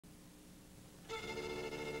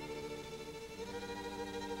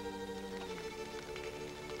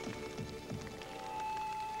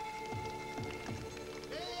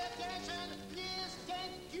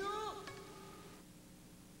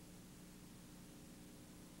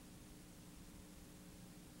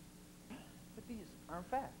aren't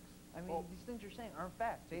facts. I mean, these things you're saying aren't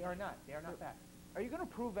facts. They are not. They are not facts. Are you going to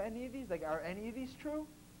prove any of these? Like, are any of these true?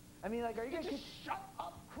 I mean, like, are you going to... Just shut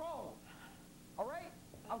up, Crow. All right?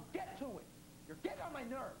 I'll get to it. You're getting on my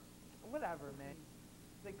nerves. Whatever, man.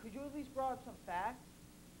 Like, could you at least bring up some facts?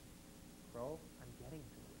 Crow, I'm getting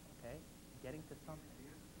to it, okay? I'm getting to something.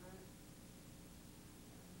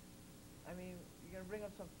 I mean, you're going to bring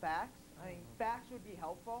up some facts? I mean, facts would be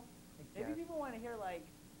helpful. Maybe people want to hear, like,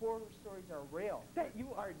 horror stories are real. That you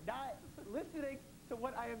are not listening to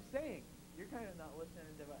what I am saying. You're kind of not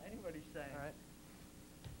listening to what anybody's saying. All right.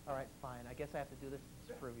 All right, fine. I guess I have to do this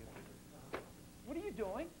to prove you. What are you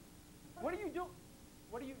doing? What are you doing?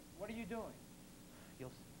 What are you doing? You'll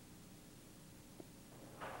see.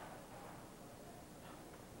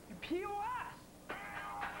 POS! Oh,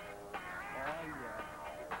 yeah.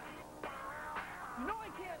 You know I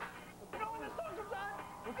can't. You know when the song comes on?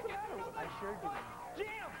 What's the matter? I sure do.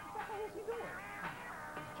 Jam! What the hell is he doing?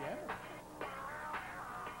 He's jamming.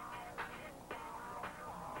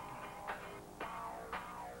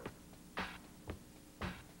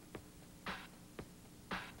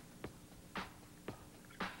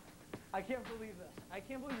 I can't believe this. I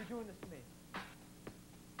can't believe you're doing this to me.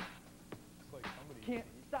 It's like somebody Can't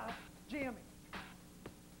stop jamming.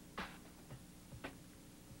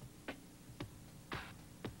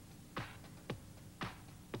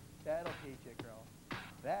 That'll teach you, girl.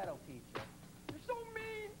 That'll teach you. You're so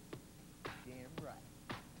mean. Damn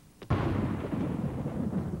right.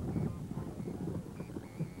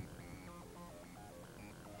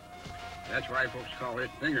 That's why folks call it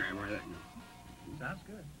finger hammer. Sounds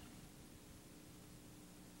good.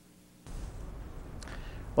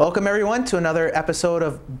 Welcome everyone to another episode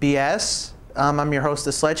of BS. I'm your host,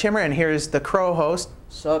 The Sledgehammer, and here's the Crow host.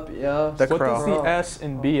 Sup, yeah. The What Crow. does the S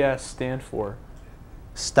in BS stand for?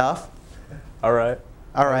 Stuff. All right.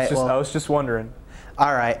 All right. I was just wondering.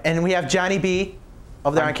 All right, and we have Johnny B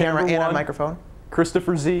over there on camera and on one. microphone.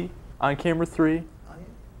 Christopher Z on camera 3.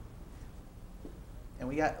 And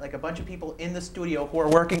we got like a bunch of people in the studio who are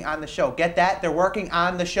working on the show. Get that? They're working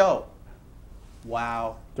on the show.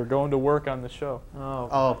 Wow. They're going to work on the show.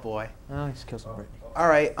 Oh boy. Oh, he's killed some Britney. All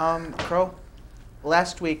right, Crow.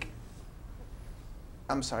 Last week,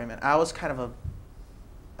 I'm sorry, man. I was kind of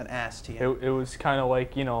an ass to you. It was kind of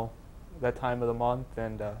like, you know, that time of the month,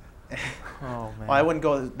 and Oh, man. Well, I wouldn't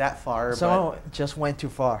go that far, Someone just went too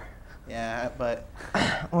far. but yeah, but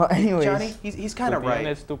Well, anyways. Johnny, he's kind of Tú right.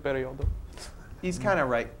 tienes tu periodo. He's kind of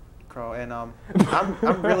right, Crow, and I'm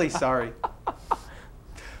really sorry.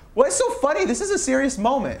 What's so funny? This is a serious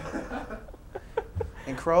moment.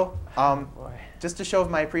 And Crow, Boy. just to show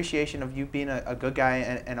my appreciation of you being a good guy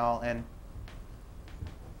and all, and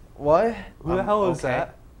What? Who the hell is okay.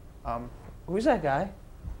 that? Who's that guy?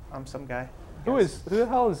 I'm some guy. Who the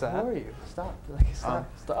hell is that? Who are you? Stop. Like,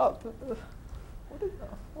 stop. What is,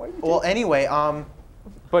 why are you Well, doing? anyway,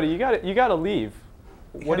 Buddy, you gotta leave.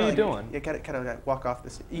 What are you doing? You gotta kind of walk off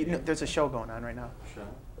this. You know, there's a show going on right now.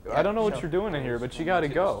 I don't know what show. you're doing in here, but you gotta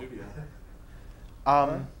go.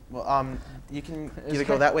 Well, you can either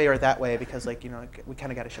go that way or that way because, like, you know, we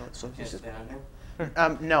kind of got to show it. So just,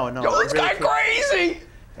 no. Yo, this guy crazy!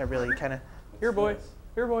 Yeah, really, kind of. Here, boy.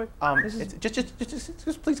 Here, boy. It's,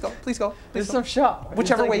 just please go, please go. This is some shop.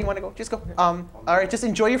 Whichever way you want to go, just go. All right, just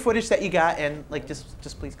enjoy your footage that you got, and like,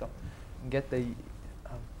 just please go. Get the.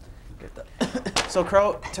 So,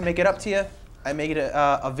 Crow, to make it up to you, I made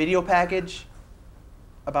a video package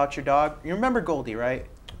about your dog. You remember Goldie, right?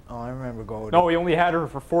 Oh, I remember Goldie. No, we only had her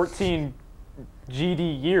for 14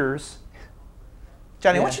 GD years.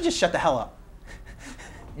 Johnny, why Yeah. don't you just shut the hell up?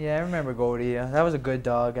 Yeah, I remember Goldie. Yeah. That was a good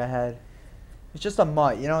dog I had. It's just a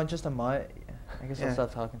mutt, you know, just a mutt. I guess Yeah. I'll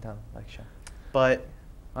stop talking to him. Like, shut. But,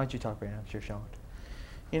 Why don't you talk right now? It's your show.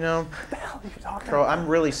 you know, What the hell are you talking Crow, about? I'm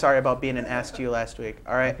really sorry about being an ass to you last week,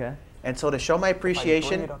 all right? Okay. And so to show my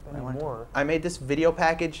appreciation, Anymore. I made this video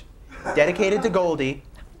package dedicated to Goldie.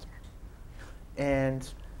 And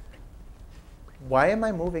why am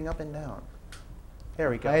I moving up and down? There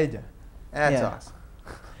we go. That's Yeah. awesome.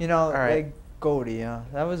 You know, All right. like Goldie, yeah,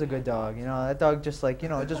 that was a good dog. You know, that dog just like, you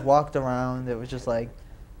know, it just walked around. It was just like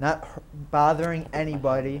not bothering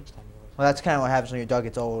anybody. Well, that's kind of what happens when your dog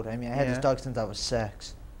gets old. I mean, I had Yeah. this dog since I was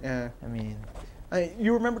 6. Yeah. I mean,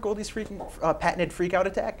 You remember Goldie's patented freak out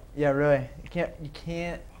attack? yeah, really. You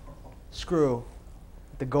can't screw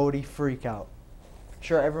the Goldie freak out.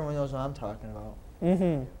 Sure, everyone knows what I'm talking about,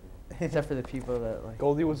 Mm-hmm. except for the people that like.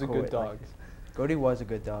 Goldie was a good quit like dog. this. Goldie was a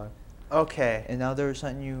good dog. Okay. And now there was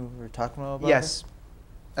something you were talking about. Yes.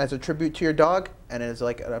 As a tribute to your dog, and as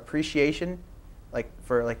like an appreciation, like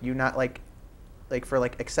for like you not like for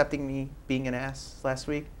like accepting me being an ass last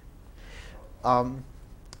week.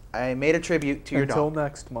 I made a tribute to your Until dog.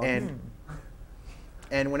 next month.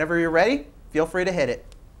 And whenever you're ready, feel free to hit it.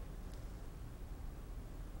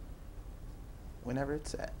 Whenever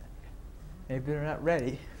it's set. Maybe they're not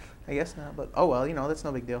ready. I guess not, but oh well, that's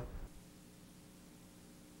no big deal.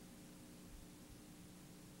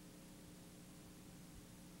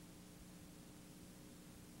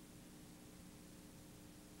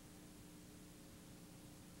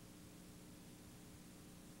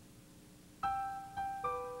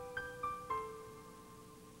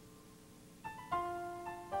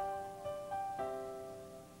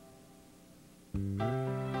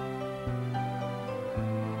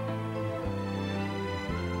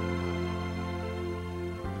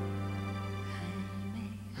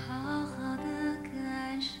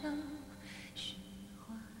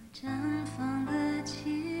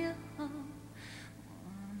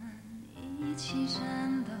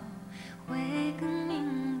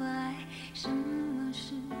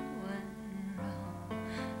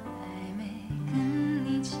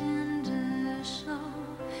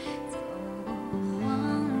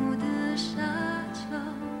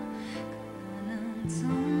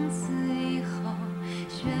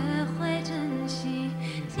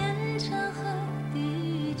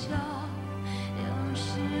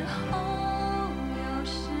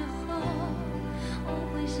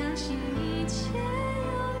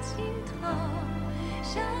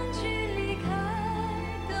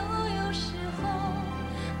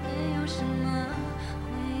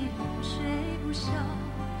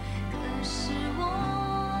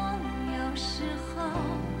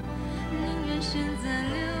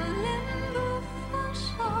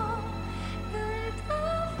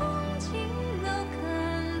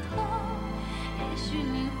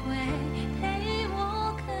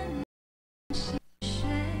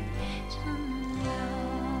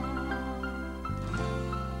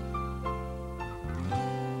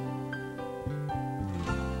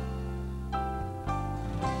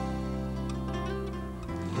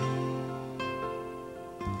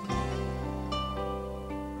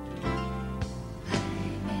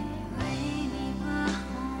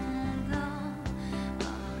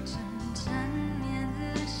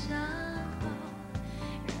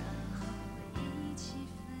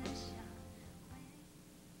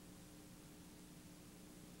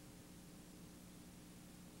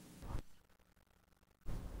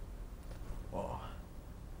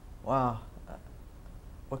 Wow.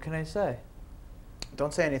 What can I say?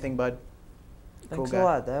 Don't say anything, bud. Thanks Cool a guy.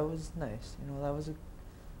 lot. That was nice. That was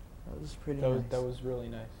pretty nice. That was really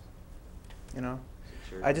nice.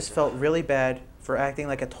 I just felt really bad for acting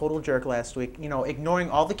like a total jerk last week. Ignoring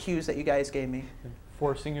all the cues that you guys gave me. And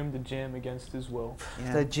forcing him to jam against his will.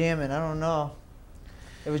 Yeah. That jamming, I don't know.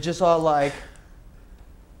 It was just all like.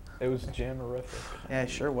 It was jammerific. Yeah, it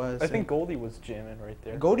sure was. I think Goldie was jamming right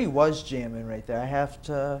there. Goldie was jamming right there. I have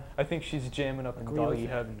to. I think she's jamming up in Agree with doggy you.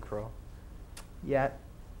 heaven, Crow. Yeah.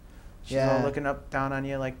 She's all looking down on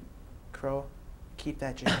you like, Crow, keep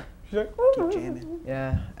that jam. She's like, Keep jamming.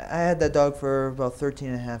 Yeah. I had that dog for about 13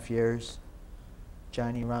 and a half years.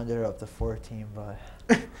 Johnny rounded it up to 14, but.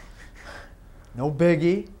 No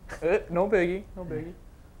biggie. No biggie. No biggie.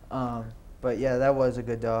 But yeah, that was a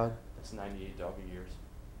good dog. That's 98 doggy years.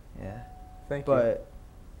 Yeah. Thank you. But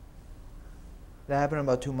that happened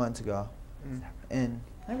about 2 months ago, and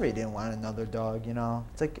I really didn't want another dog.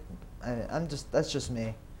 It's like that's just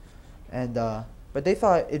me, and but they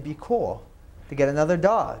thought it'd be cool to get another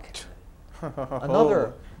dog,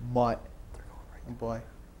 another mutt. Oh boy.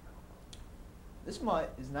 This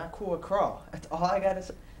mutt is not cool with Crow. That's all I gotta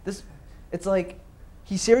say. It's like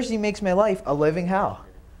he seriously makes my life a living hell.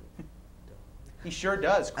 He sure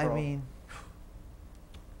does, Crow. I mean,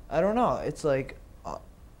 I don't know. It's like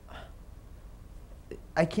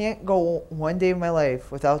I can't go one day of my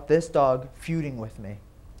life without this dog feuding with me.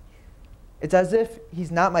 It's as if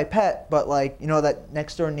he's not my pet, but like, that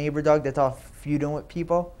next door neighbor dog that's all feuding with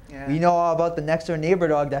people. Yeah. We know all about the next door neighbor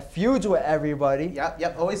dog that feuds with everybody. Yep.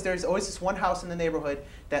 There's always this one house in the neighborhood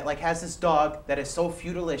that like has this dog that is so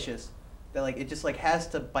feudalicious that like it just like has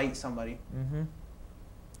to bite somebody. Mm-hmm.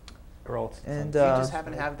 Or else. And You just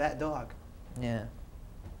happen to have that dog, yeah,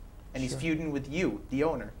 and he's Sure. feuding with you, the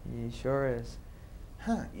owner. he sure is.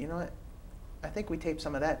 Huh? You know what? I think we taped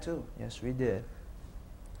some of that too. Yes, we did.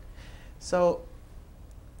 So,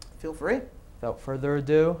 feel free. Without further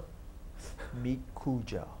ado, meet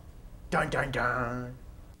Cujo. Dun dun dun.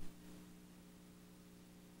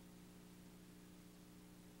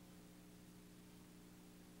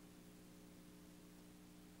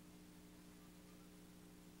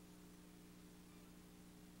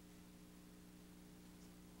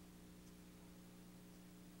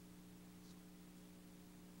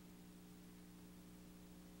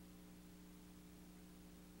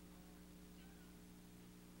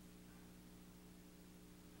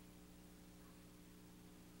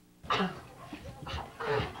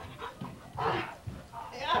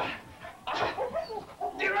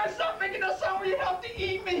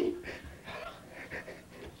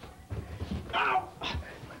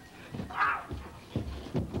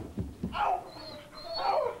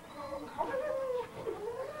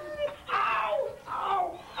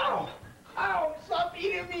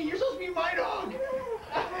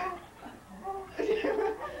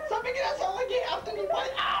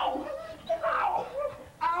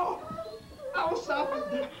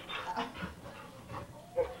 Oh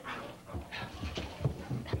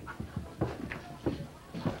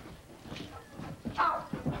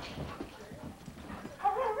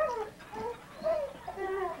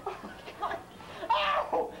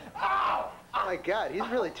my God, he's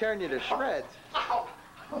really tearing you to shreds. Ow!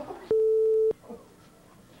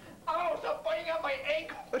 Ow, stop biting at my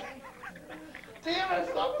ankle! Damn it,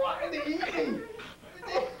 stop wanting to eat me!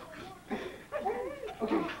 Okay.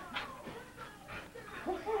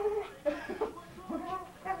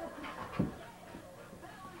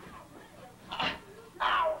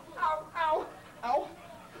 Ow! Ow! Ow! Ow!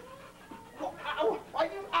 Ow!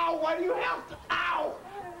 Why do you have to? Ow!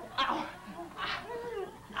 Ow!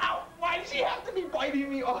 Ow! Why does he have to be biting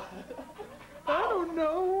me off? I don't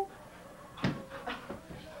know.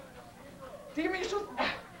 Damn it, you're supposed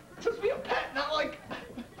to be a pet, not like...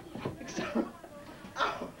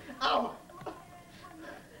 Ow! Ow!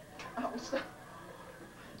 Ow, stop.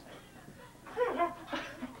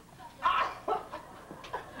 Ow!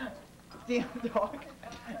 Damn dog.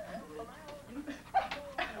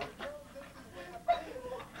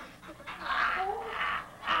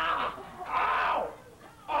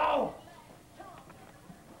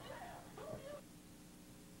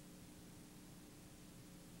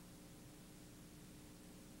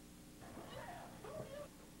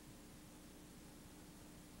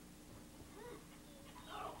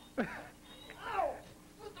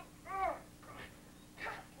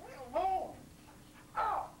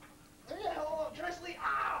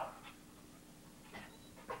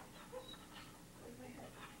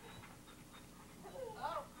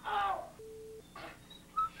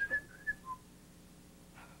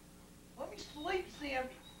 Sleep, Sam.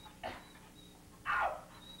 Ow!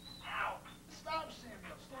 Ow! Stop,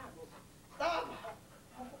 Samuel. Stop. Stop.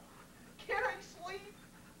 Can't I sleep?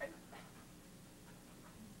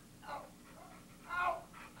 Ow! Ow!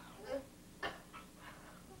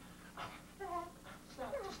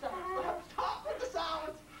 Stop with the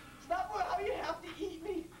sounds. Stop with how you have to eat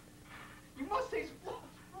me. You must taste blood.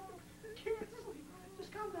 Can't sleep.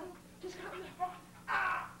 Just calm down. Just calm down.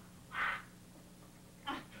 Ah!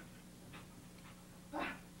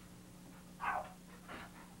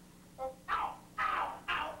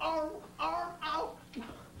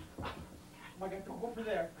 Oh my God, don't go over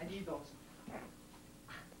there. I need those.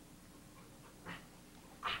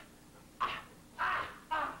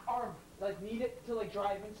 Arm. Like, need it to, like,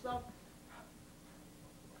 drive and stuff.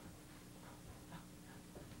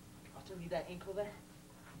 Also need that ankle there.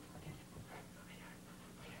 Okay.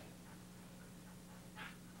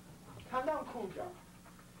 Calm down, Cujo.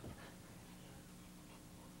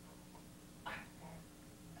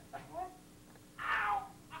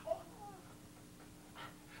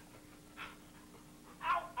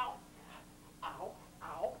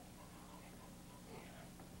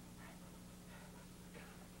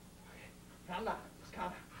 Calm down. Just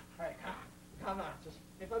calm. All right, calm down. Just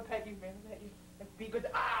if I pet you, man, pet you. Be good.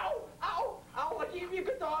 Ow! Ow! Ow! Why can't you be a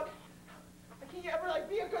good dog? Why can't you ever like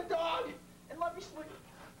be a good dog and let me sleep?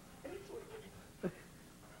 I need sleep.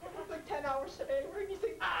 I worked like 10 hours today. Where do you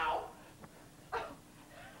think? Ow! Ow!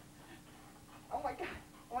 Oh my God!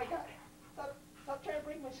 Oh my God! Stop trying to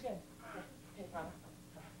break my skin. Okay, calm down.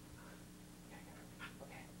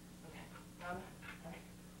 Okay. Calm down. All right.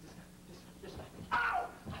 Just. Ow!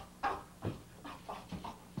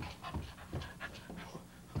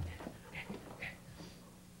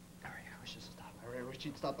 I wish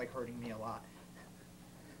you'd stop like hurting me a lot.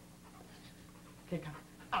 Okay, come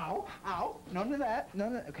on. Ow! None of that.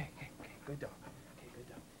 Okay, good dog. Okay, good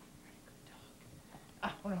dog.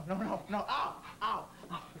 Good dog. No. Ow!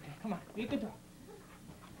 Okay, come on. Be a good dog.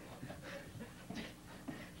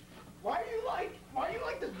 Why are you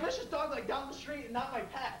like this vicious dog like down the street and not my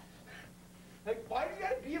pet? Like, why do you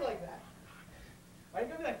gotta be like that? Why do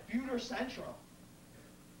you gotta be like Buter Central?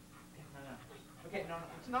 Okay, no.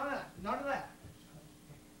 It's none of that. None of that.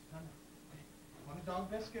 Want a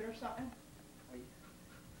dog biscuit or something?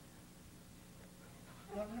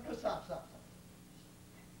 No, stop.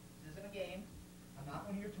 This isn't a game. I'm not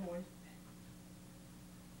one of your toys.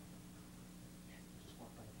 Just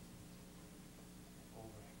walk by me.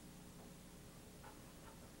 Over.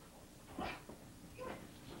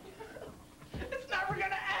 It's never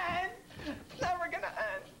gonna end! It's never gonna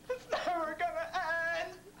end! It's never gonna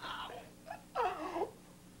end! Ow.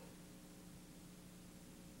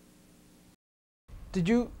 Did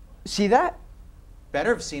you see that?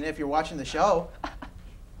 Better have seen it if you're watching the show.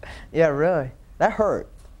 Yeah, really. That hurt.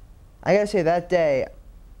 I gotta say, that day,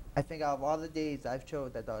 I think out of all the days I've chilled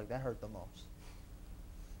with that dog, that hurt the most.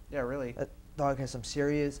 Yeah, really. That dog has some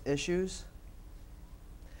serious issues.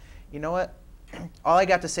 You know what? all I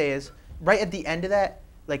got to say is, right at the end of that,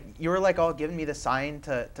 like, you were, like, all giving me the sign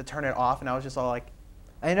to turn it off, and I was just all like...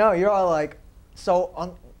 I know, you're all like, so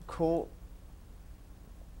uncool.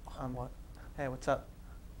 What? Hey, what's up?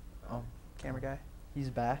 Camera guy? He's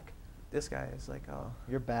back. This guy is like, oh...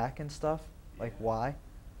 You're back and stuff? Like, why?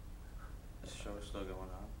 The show is still going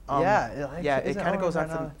on? Yeah, it kind of goes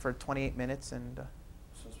on for 28 minutes, and...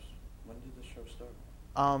 Since when did the show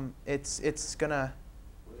start? It's gonna...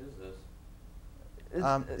 What is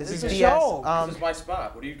this? This is a BS. show. This is my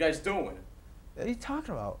spot. What are you guys doing? What are you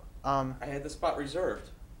talking about? I had the spot reserved.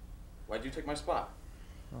 Why'd you take my spot?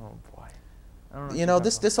 Oh boy. I don't know. You know,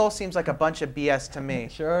 this all seems like a bunch of BS to me.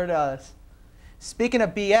 Sure does. Speaking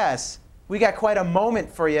of BS, we got quite a moment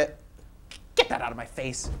for you. Get that out of my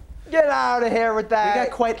face. Get out of here with that. We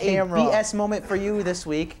got quite camera. a BS moment for you this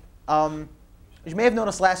week. As you may have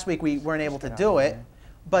noticed last week, we weren't able to do it.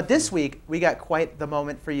 But this week, we got quite the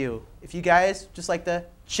moment for you. If you guys just like to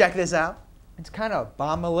check this out. It's kind of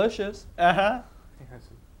bomb-malicious. Uh-huh.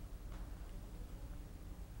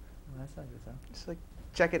 That's not good sound. Just like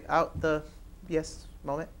check it out, the BS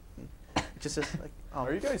moment. Just like, oh.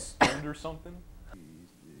 Are you guys stoned or something?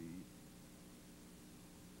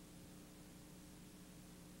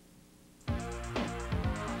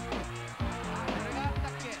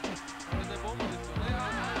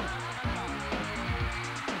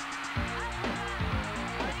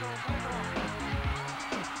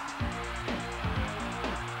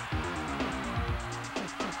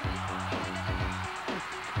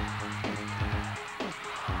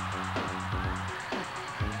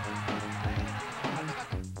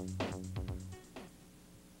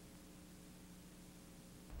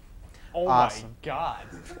 Oh Awesome. my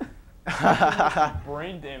God.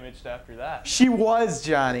 Brain damaged after that. She was,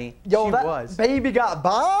 Johnny. Yo, she that was. baby got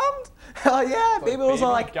bombed? Hell yeah, But baby was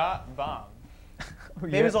all like, got bombed.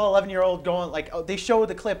 baby was all 11-year-old going like, oh, they showed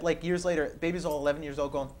the clip like years later. Baby's all 11 years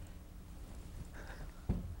old going.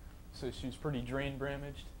 So she was pretty drain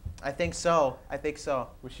damaged? I think so. I think so.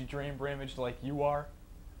 Was she drain damaged like you are?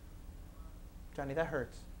 Johnny, that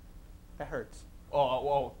hurts. That hurts.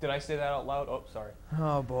 Oh, did I say that out loud? Oh, sorry.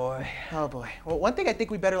 Oh boy. Oh boy. Well, one thing I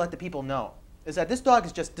think we better let the people know is that this dog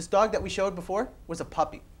that we showed before was a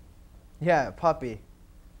puppy. Yeah, puppy.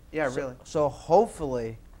 Yeah, So- really. So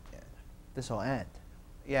hopefully, this will end.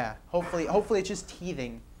 Yeah. Hopefully it's just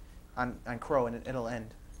teething on Crow and it'll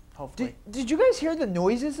end. Hopefully. Did you guys hear the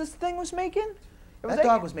noises this thing was making? It was That like,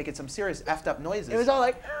 dog was making some serious effed up noises. It was all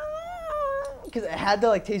like, because it had to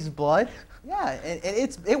like taste blood. Yeah, and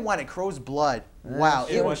it wanted Crow's blood. Wow,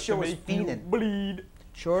 it was sure was fiending. Bleed.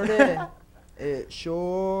 Sure did. It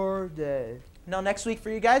sure did. Now next week for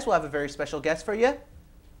you guys, we'll have a very special guest for you,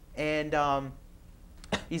 and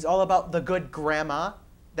he's all about the good grandma.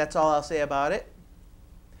 That's all I'll say about it.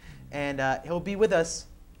 And he'll be with us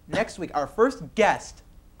next week, our first guest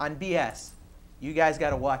on BS. You guys got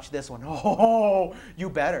to watch this one. Oh, you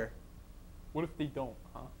better. What if they don't,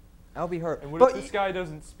 huh? I'll be hurt. And what But if this guy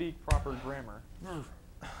doesn't speak proper grammar?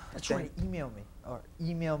 That's right. Email me. Or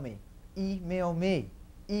email me. Email me.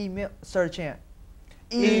 Start a chant.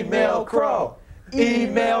 Email Crow.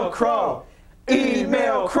 Email Crow.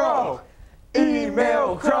 Email Crow.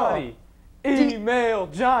 Email Crow. Johnny. Email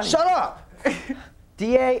Johnny. Shut up!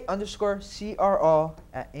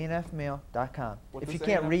 DA_CRO@anfmail.com. What If does you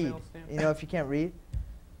can't ANF read, mail stand for? you know, if you can't read,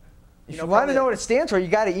 if know, you want to probably- know what it stands for, you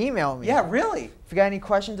got to email me. Yeah, really. If you got any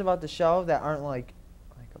questions about the show that aren't like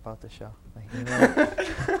about the show, like, you know,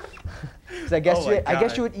 'cause I guess Oh my I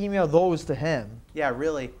guess God. you would email those to him. Yeah,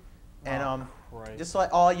 really. And Christ. just so like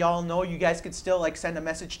all y'all know, you guys could still like send a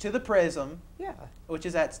message to the Prism, Yeah. which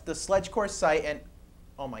is at the Sledge Course site. And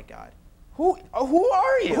oh my God, Who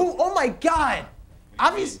are you? who? Oh my God,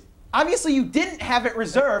 obviously you didn't have it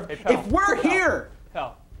reserved. Hey, pal. If we're Pal. here,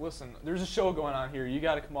 Pal, listen, there's a show going on here. You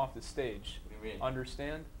got to come off the stage. What do you mean?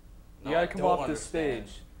 Understand? You No, got I to come don't off the understand.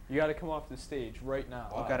 stage. You got to come off the stage right now.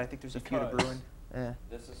 oh God, I think there's a feud Because- brewing. Yeah.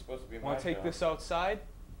 This is supposed to be my Want to take show. this outside?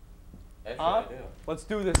 Actually, Huh? I do. Let's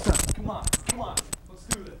do this. Come on. Let's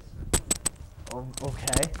do this. Okay. All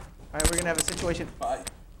right, we're gonna have a situation. Bye.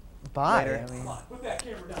 Bye. Later. I mean, Come on, put that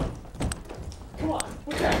camera down. Come on,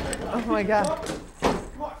 put that camera down. oh my God.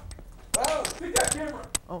 Come on. Oh, take that camera.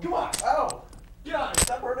 Oh. Come on. Oh! Get on it.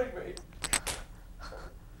 Stop hurting me.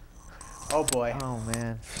 Oh boy. Oh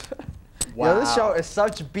man. Wow. Yo, this show is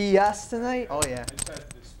such BS tonight. Oh yeah. I just had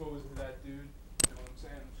to dispose of that dude. You know what I'm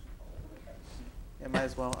saying? Yeah, might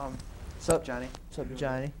as well. What's up, Johnny? What's up,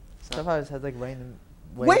 Johnny? Stuff I just had like random.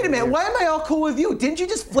 Wait a minute. Why am I all cool with you? Didn't you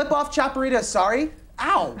just flip off Chopperita? Sorry.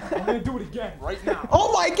 Ow. I'm gonna do it again right now.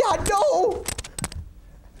 Oh my God, no!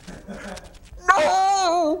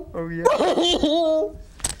 No! Oh yeah.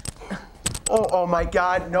 Oh my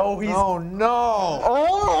God! No, he's. Oh no!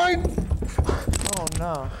 Oh my! Oh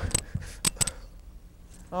no!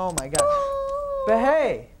 Oh my God! But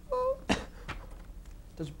hey,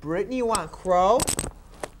 does Brittany want Crow?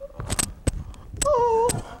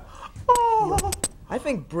 I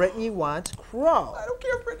think Brittany wants Crow. I don't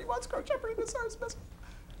care if Brittany wants Crow. Chaparita Sar's best.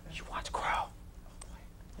 She wants Crow.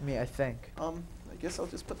 I mean, I think. I guess I'll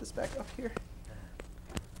just put this back up here.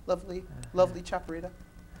 Lovely, lovely Chaparita.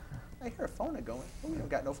 I hear a phone going. Oh, we don't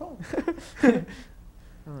got no phone.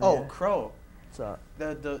 Oh, yeah. Crow. What's up?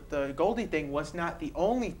 The Goldie thing was not the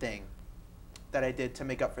only thing that I did to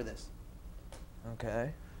make up for this.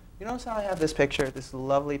 Okay. You notice how I have this picture, this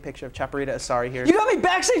lovely picture of Chaparita Asari here? You got me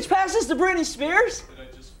backstage passes to Britney Spears? Did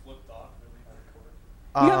I just flip off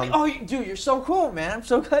really hardcore? Dude, you're so cool, man. I'm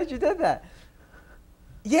so glad you did that.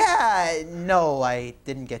 Yeah, no, I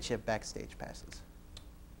didn't get you backstage passes.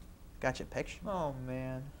 Got you a picture. Oh,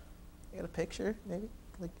 man. You got a picture, maybe?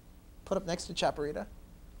 Like, put up next to Chaparita.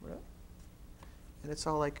 Really? And it's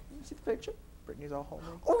all like, you see the picture? Brittany's all homely.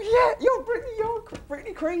 Oh, yeah.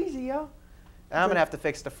 Brittany crazy, yo. I'm going to have to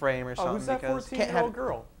fix the frame or something. Oh, who's that because 14-year-old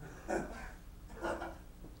girl?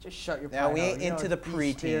 Just shut your Now, pride we out. ain't You know into the it's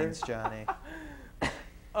East here. preteens, Johnny.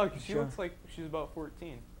 Oh, she Sure. looks like she's about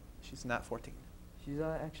 14. She's not 14. She's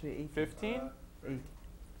actually 18. 15?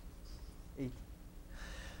 8.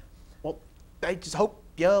 Well, I just hope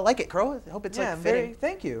you like it, Crow. I hope it's Yeah, like I'm fitting.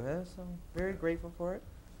 thank you. I'm very grateful for it.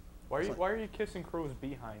 Why are you kissing Crow's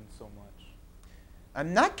behind so much?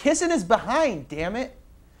 I'm not kissing his behind, damn it.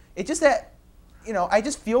 It's just that, you know, I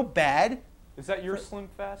just feel bad. Is that your slim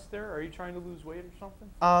fast there? Are you trying to lose weight or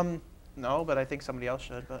something? No, but I think somebody else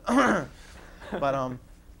should. But, but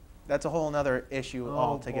that's a whole nother issue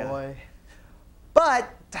altogether. Boy. But,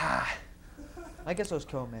 I guess those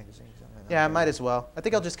Crow magazines. yeah, I might as well. I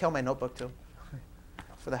think I'll just kill my notebook too,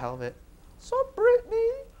 for the hell of it. Sup, Brittany?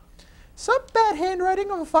 Sup, bad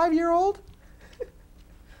handwriting of a 5-year-old?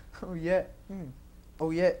 Oh, yeah.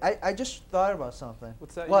 Oh, yeah. I just thought about something.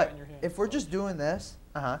 What's that What? you got in your hand? If we're just doing this,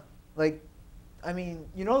 Uh-huh. like, I mean,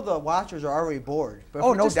 you know the watchers are already bored. But if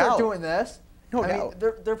Oh, we no just start doubt. doing this, No I mean,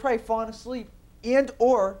 doubt. they're probably falling asleep and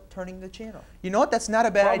or turning the channel. You know what? That's not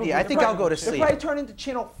a bad Probably idea. I they're think I'll go to They're sleep. probably turning to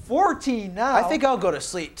channel 14 now. I think I'll go to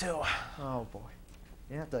sleep too. Oh, boy.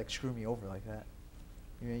 You didn't have to, like, screw me over like that.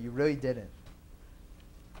 You really didn't.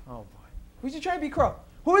 Oh, boy. Who's you trying to be Crow?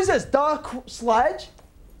 Who is this? Sledge?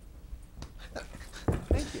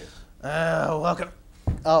 Thank you. Welcome.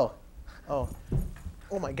 Oh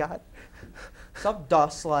my God. Sup,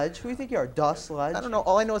 Dust Sledge? Who do you think you are, Dust Sledge? I don't know.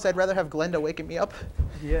 All I know is I'd rather have Glenda waking me up.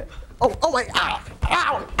 Yeah. Oh my! Ow!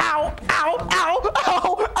 Ow! Ow! Ow! Ow!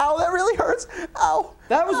 Ow! Ow! That really hurts. Ow!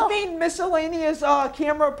 That was me, miscellaneous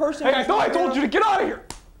camera person. Hey, I thought I told you to get out of here!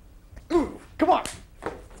 Come on!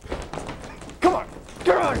 Come on!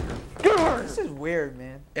 Get out of here! Get out of here! This is weird,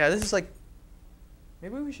 man. Yeah, this is like.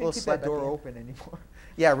 Maybe we Little shouldn't keep slap that door back in. open anymore.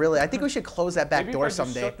 Yeah, really. I think we should close that back Maybe door if I just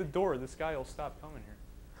someday. shut the door, this guy will stop coming here.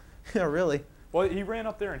 Yeah, really. Well, he ran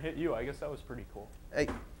up there and hit you. I guess that was pretty cool. Hey,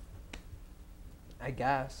 I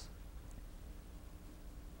guess.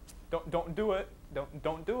 Don't do it.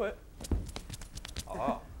 Don't do it.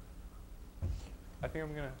 Oh. I think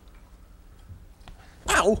I'm gonna.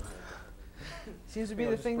 ow! Seems to be Yeah,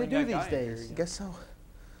 the just thing to bring do that these guy in here days. I guess so.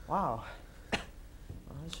 Wow. Well,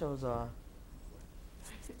 this shows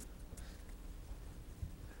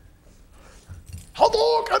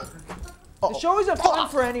Hadouken! the show isn't fun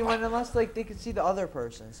for anyone unless like they can see the other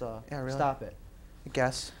person. So Yeah, really? stop it. I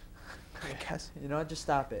guess. I guess. You know what? Just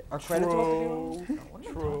stop it. Our credits will have to go. What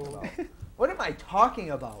am I talking about? What am I talking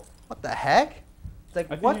about? What the heck? It's like I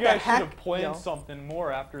think what you the guys should heck? have planned you know? something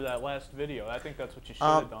more after that last video. I think that's what you should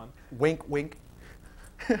have done. Wink, wink.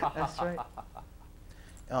 That's right.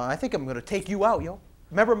 I think I'm gonna take you out, yo.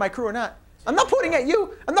 Member of my crew or not? I'm not pointing at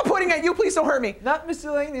you. I'm not pointing at you. Please don't hurt me. Not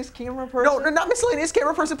miscellaneous camera person. No, not miscellaneous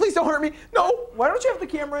camera person. Please don't hurt me. No. Why don't you have the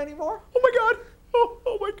camera anymore? Oh my God.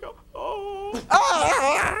 Oh my God. Oh.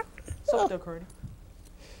 Ah. Sup, Doug Carney?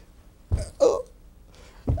 Oh.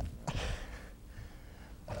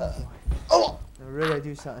 Oh. No, we really gotta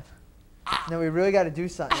do something. No, we really gotta do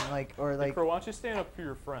something. Like, or Hey, like. Crow, why don't you stand up for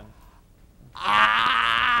your friend?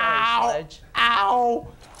 Ow. Sledge. Ow.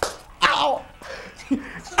 Ow.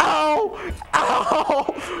 Ow.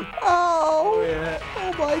 Ow. Ow. Yeah.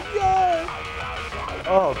 Oh my God.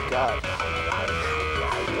 Oh God.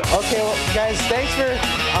 Okay, well, guys, thanks for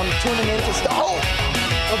tuning in to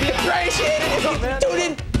it'll be appreciated if you tune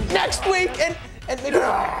in next week and maybe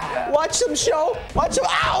watch some show. Watch some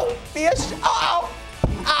ow. Be a ow.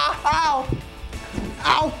 Ow.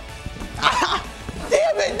 Ow. Ow.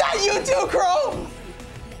 damn it! Not you too, Crow!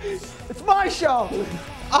 It's my show.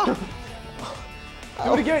 Ah!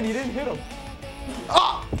 Do it again. You didn't hit him.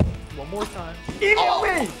 Ah! One more time. Email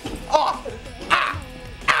me. Ah! Ah!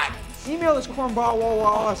 Ah! Email this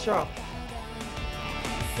cornball show.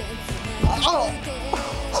 Oh!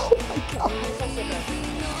 Oh my God.